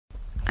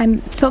I'm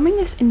filming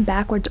this in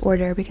backwards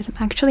order because I'm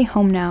actually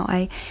home now.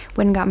 I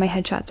went and got my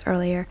headshots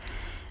earlier.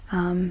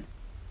 But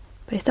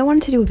I still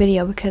wanted to do a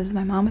video because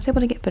my mom was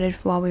able to get footage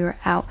while we were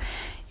out,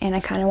 and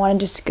I kind of want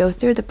to just go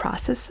through the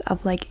process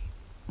of like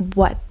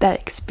what that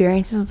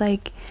experience is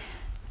like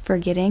for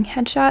getting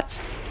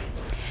headshots.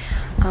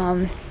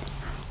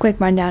 Quick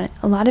rundown.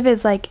 A lot of it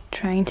is like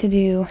trying to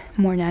do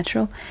more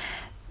natural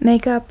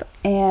makeup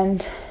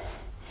and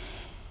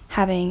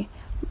having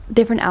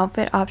different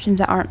outfit options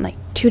that aren't like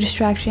too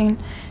distracting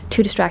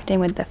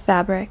with the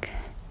fabric,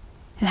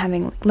 and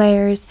having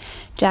layers,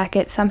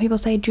 jackets. Some people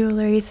say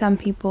jewelry, some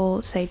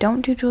people say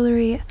don't do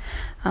jewelry.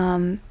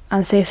 On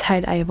the safe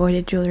side, I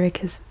avoided jewelry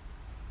because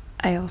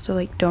I also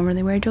like don't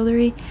really wear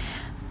jewelry.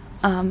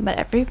 But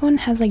everyone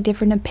has like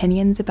different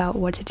opinions about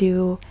what to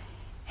do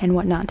and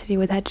what not to do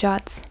with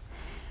headshots.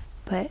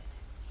 But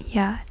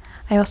yeah,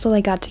 I also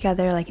like got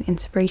together like an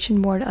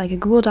inspiration board, like a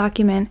Google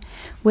document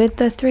with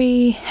the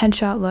 3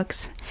 headshot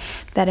looks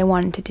that I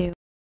wanted to do,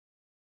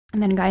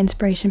 and then got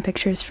inspiration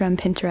pictures from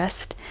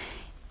Pinterest.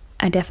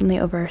 I definitely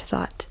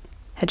overthought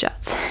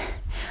headshots.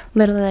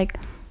 Literally like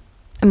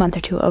a month or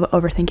 2 of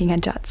overthinking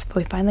headshots, but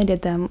we finally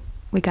did them.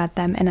 We got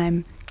them, and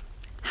I'm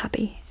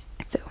happy.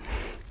 So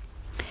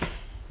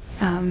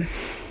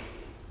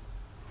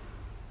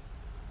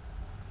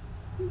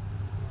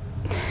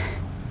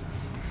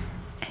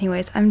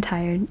anyways, I'm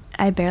tired.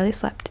 I barely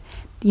slept.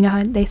 You know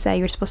how they say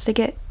you're supposed to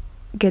get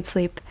good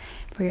sleep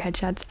for your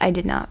headshots? I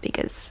did not,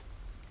 because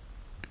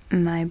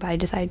my body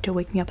decided to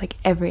wake me up like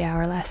every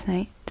hour last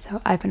night,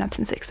 so I've been up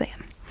since 6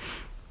 a.m.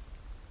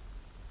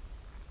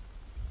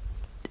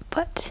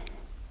 But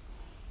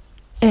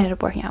it ended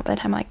up working out by the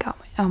time I got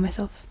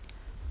myself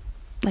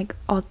like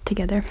all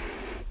together.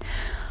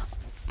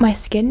 My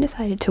skin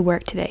decided to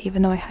work today,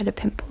 even though I had a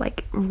pimple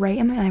like right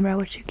in my eyebrow,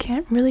 which you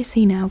can't really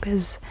see now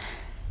because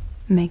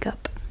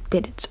makeup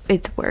did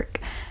its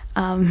work.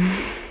 But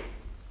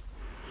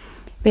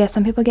yeah,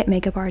 some people get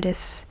makeup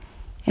artists,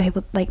 and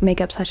people like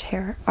makeup /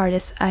 hair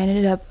artists. I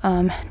ended up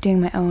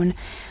doing my own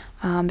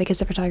because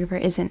the photographer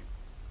doesn't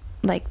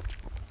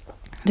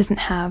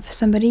have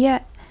somebody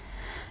yet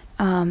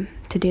to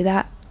do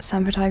that.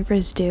 Some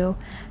photographers do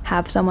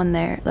have someone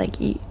there, like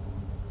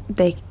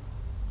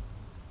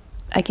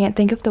I can't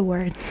think of the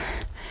words,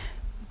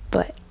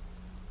 but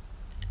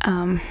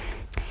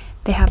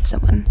they have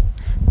someone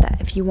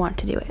that if you want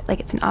to do it, like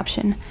it's an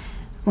option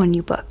when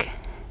you book.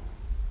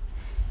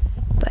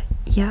 But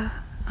yeah,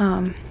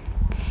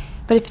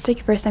 but if it's like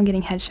your first time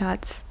getting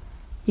headshots,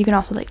 you can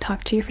also like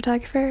talk to your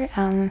photographer,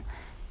 and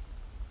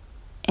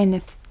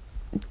if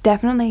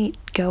definitely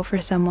go for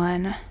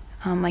someone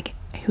like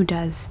who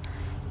does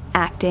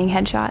acting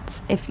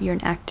headshots. If you're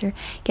an actor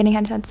getting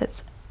headshots,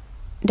 that's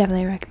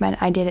definitely recommend.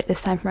 I did it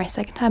this time for my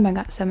second time. I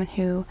got someone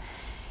who,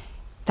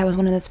 that was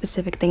one of the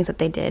specific things that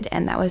they did,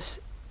 and that was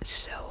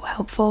so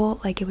helpful.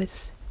 Like, it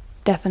was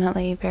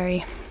definitely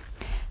very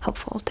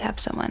helpful to have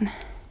someone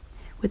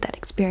with that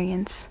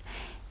experience,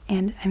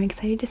 and I'm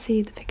excited to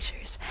see the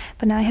pictures.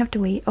 But now I have to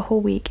wait a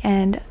whole week,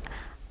 and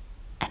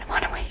I don't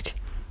want to wait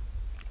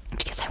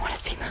because I want to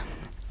see them.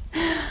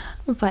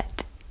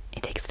 But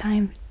it takes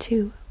time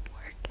to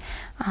work.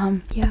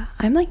 Yeah,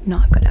 I'm like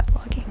not good at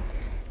vlogging.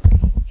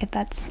 If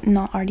that's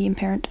not already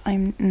apparent,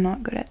 I'm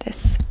not good at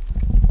this,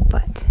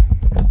 but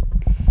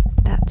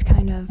that's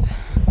kind of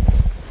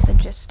the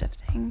gist of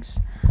things.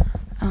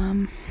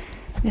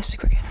 This is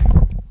crooked,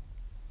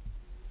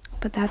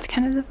 but that's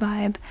kind of the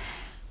vibe.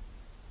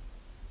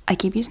 I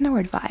keep using the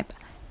word vibe.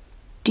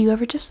 Do you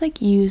ever just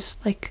like use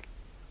like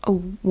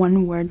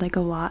one word like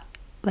a lot,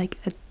 like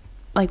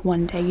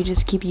one day you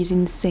just keep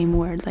using the same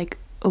word like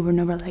over and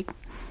over? Like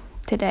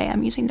today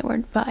I'm using the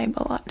word vibe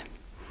a lot.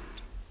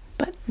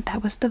 But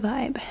that was the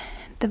vibe.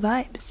 The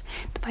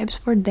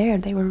vibes were there.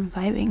 They were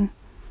vibing,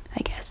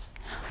 I guess.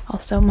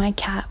 Also, my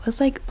cat was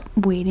like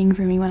waiting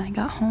for me when I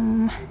got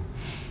home.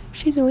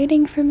 She's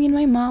waiting for me and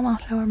my mom. I'll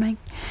show her my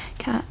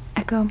cat,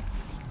 Echo.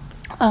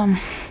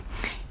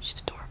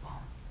 She's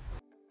adorable.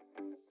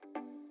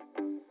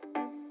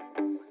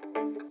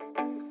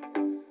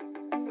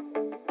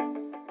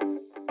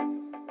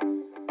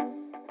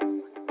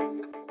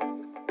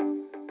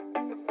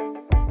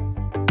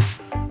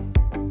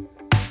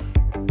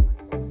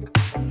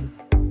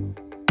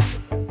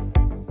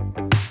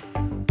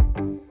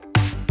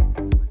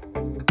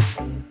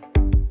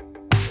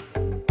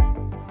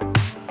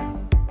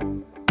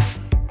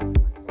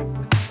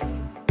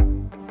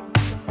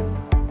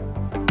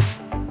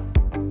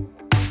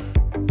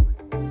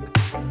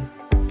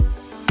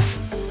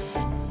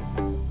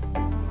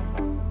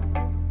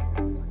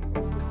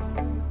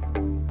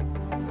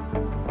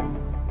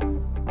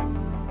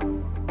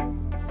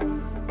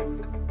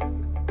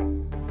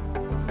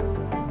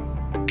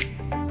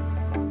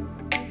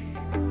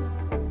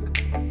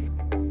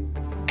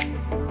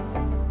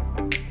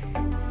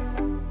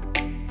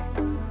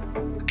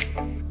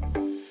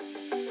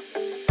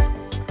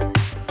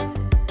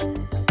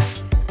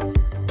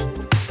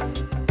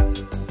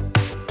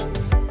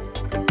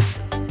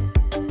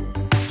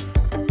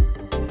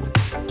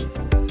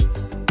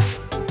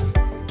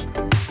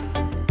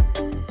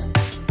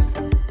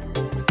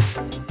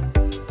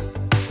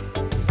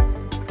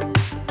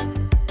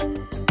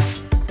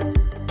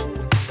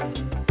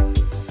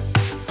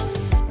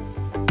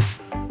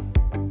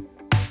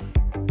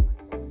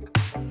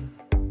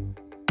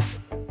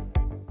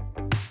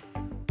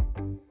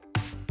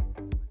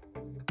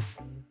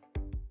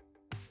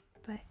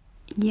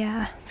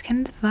 yeah, it's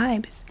kind of the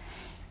vibes.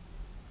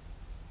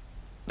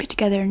 Put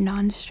together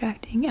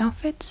non-distracting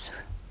outfits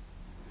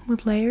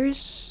with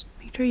layers.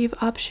 Make sure you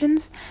have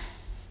options.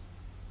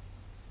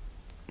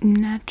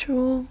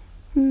 Natural-ish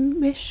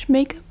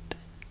makeup.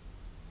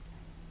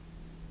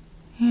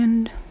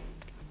 And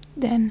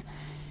then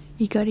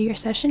you go to your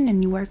session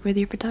and you work with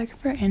your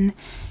photographer, and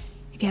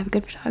if you have a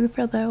good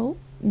photographer, they'll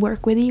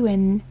work with you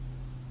and,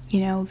 you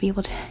know, be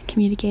able to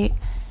communicate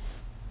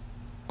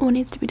what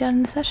needs to be done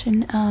in the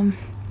session.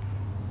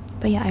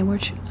 But yeah,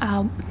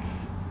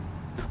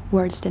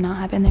 words did not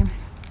happen there.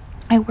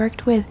 I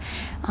worked with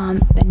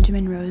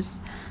Benjamin Rose,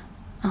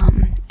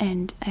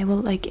 and I will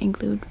like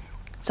include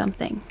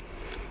something.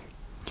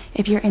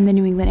 If you're in the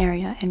New England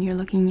area and you're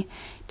looking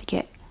to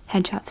get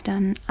headshots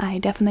done, I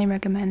definitely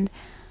recommend.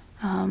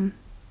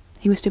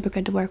 He was super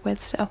good to work with,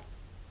 so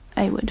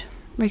I would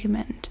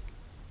recommend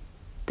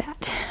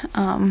that.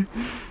 I'm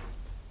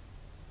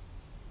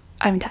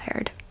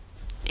tired,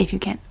 if you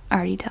can't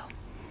already tell.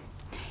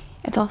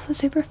 It's also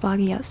super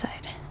foggy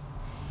outside.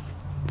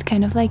 It's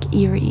kind of like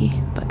eerie,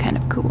 but kind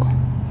of cool.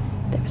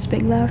 There's a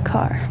big loud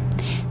car.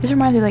 This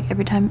reminds me, like,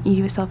 every time you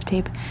do a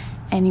self-tape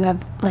and you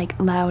have like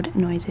loud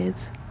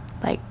noises,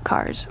 like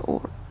cars,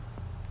 or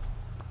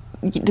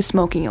the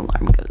smoking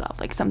alarm goes off,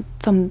 like some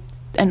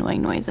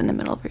annoying noise in the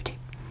middle of your tape.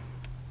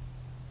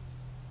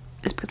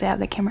 Just because I have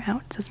the camera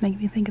out, so it's making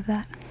me think of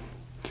that.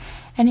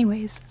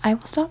 Anyways, I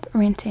will stop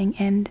ranting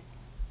and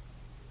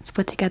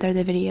split together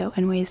the video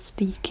in ways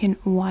that you can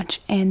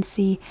watch and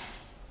see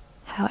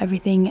how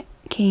everything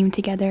came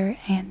together.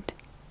 And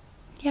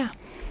yeah,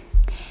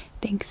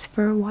 thanks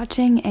for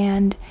watching,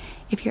 and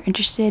if you're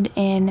interested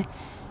in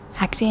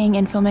acting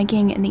and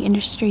filmmaking in the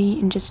industry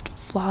and just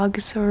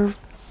vlogs or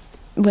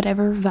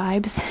whatever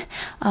vibes,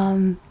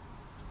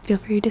 feel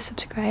free to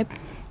subscribe.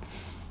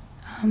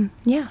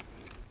 Yeah.